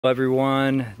Hello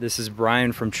everyone, this is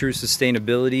Brian from True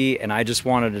Sustainability, and I just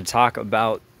wanted to talk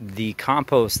about the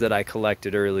compost that I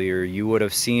collected earlier. You would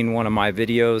have seen one of my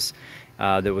videos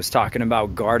that was talking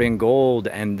about garden gold,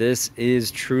 and this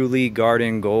is truly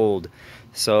garden gold.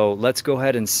 So let's go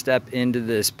ahead and step into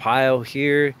this pile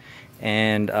here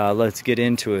and let's get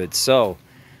into it. So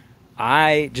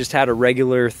I just had a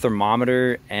regular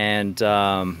thermometer, and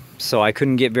so I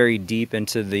couldn't get very deep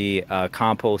into the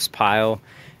compost pile.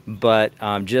 But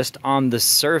just on the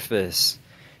surface,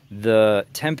 the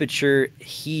temperature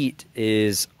heat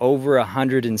is over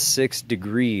 106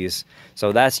 degrees.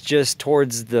 So that's just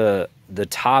towards the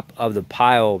top of the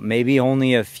pile, maybe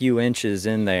only a few inches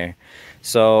in there.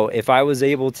 So if I was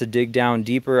able to dig down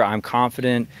deeper, I'm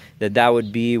confident that that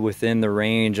would be within the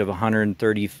range of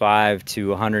 135 to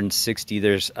 160.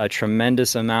 There's a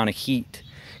tremendous amount of heat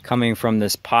coming from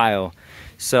this pile.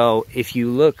 So if you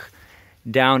look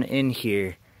down in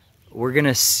here, we're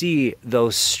gonna see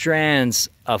those strands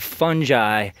of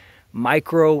fungi,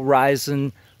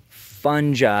 mycorrhizal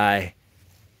fungi,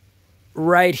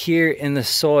 right here in the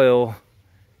soil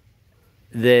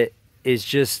that is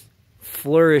just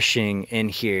flourishing in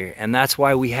here. And that's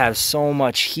why we have so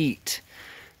much heat,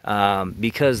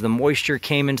 because the moisture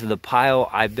came into the pile.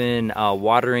 I've been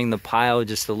watering the pile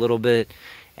just a little bit,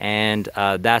 and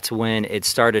that's when it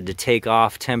started to take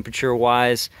off temperature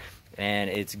wise, and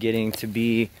it's getting to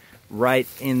be right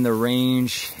in the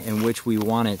range in which we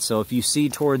want it. So if you see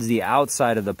towards the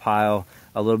outside of the pile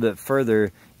a little bit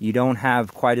further, you don't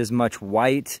have quite as much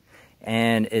white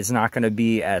and it's not going to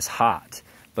be as hot.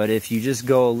 But if you just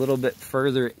go a little bit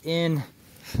further in,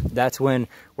 that's where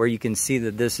you can see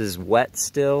that this is wet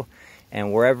still,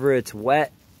 and wherever it's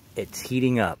wet, it's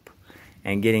heating up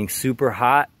and getting super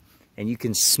hot, and you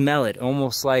can smell it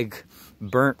almost like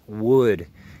burnt wood.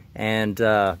 And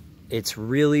it's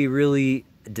really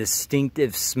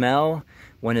distinctive smell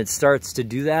when it starts to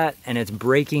do that, and it's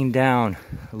breaking down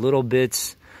little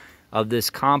bits of this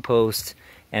compost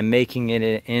and making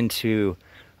it into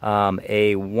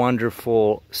a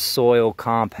wonderful soil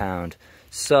compound.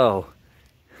 So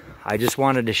I just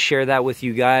wanted to share that with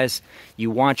you guys.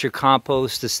 You want your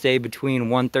compost to stay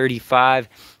between 135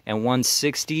 and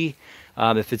 160.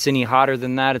 If it's any hotter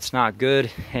than that, it's not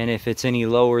good, and if it's any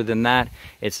lower than that,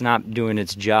 it's not doing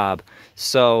its job.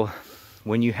 So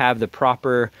when you have the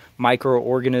proper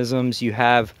microorganisms, you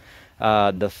have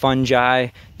the fungi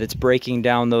that's breaking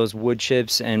down those wood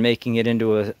chips and making it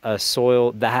into a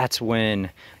soil, that's when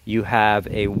you have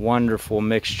a wonderful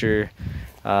mixture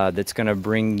that's going to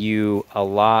bring you a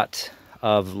lot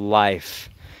of life.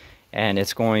 And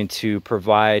it's going to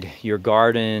provide your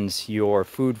gardens, your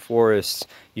food forests,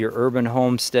 your urban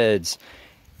homesteads.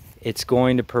 It's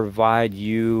going to provide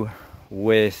you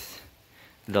with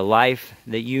the life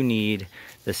that you need,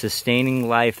 the sustaining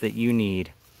life that you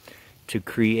need to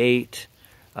create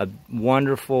a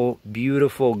wonderful,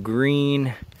 beautiful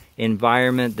green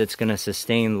environment that's going to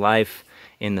sustain life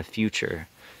in the future.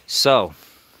 So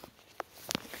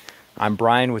I'm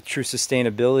Brian with True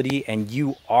Sustainability, and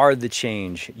you are the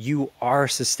change. You are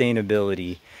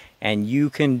sustainability, and you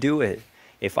can do it.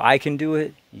 If I can do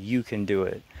it, you can do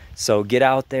it. So get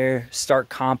out there, start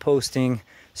composting,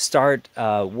 start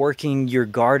working your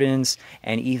gardens,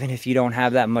 and even if you don't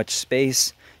have that much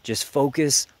space, just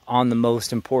focus on the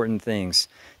most important things.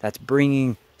 That's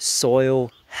bringing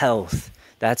soil health.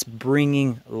 That's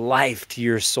bringing life to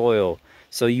your soil.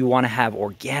 So you want to have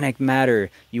organic matter,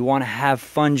 you want to have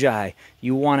fungi,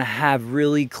 you want to have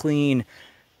really clean,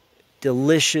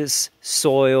 delicious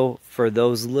soil for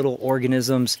those little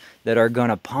organisms that are going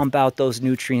to pump out those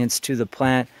nutrients to the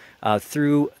plant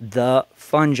through the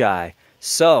fungi.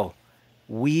 So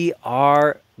we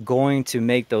are going to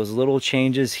make those little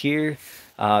changes here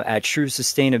at True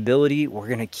Sustainability. We're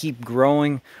going to keep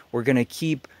growing. We're going to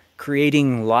keep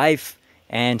creating life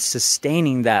and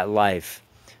sustaining that life.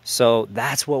 So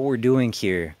that's what we're doing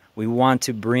here. We want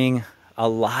to bring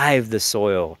alive the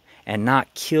soil and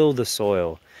not kill the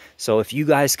soil. So if you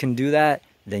guys can do that,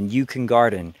 then you can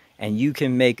garden, and you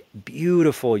can make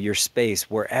beautiful your space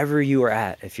wherever you are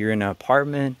at. If you're in an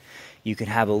apartment, you can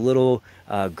have a little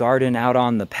garden out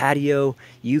on the patio.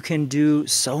 You can do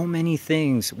so many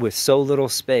things with so little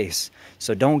space.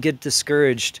 So don't get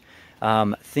discouraged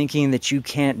thinking that you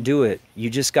can't do it.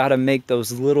 You just got to make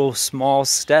those little small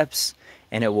steps,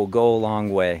 and it will go a long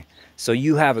way. So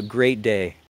you have a great day.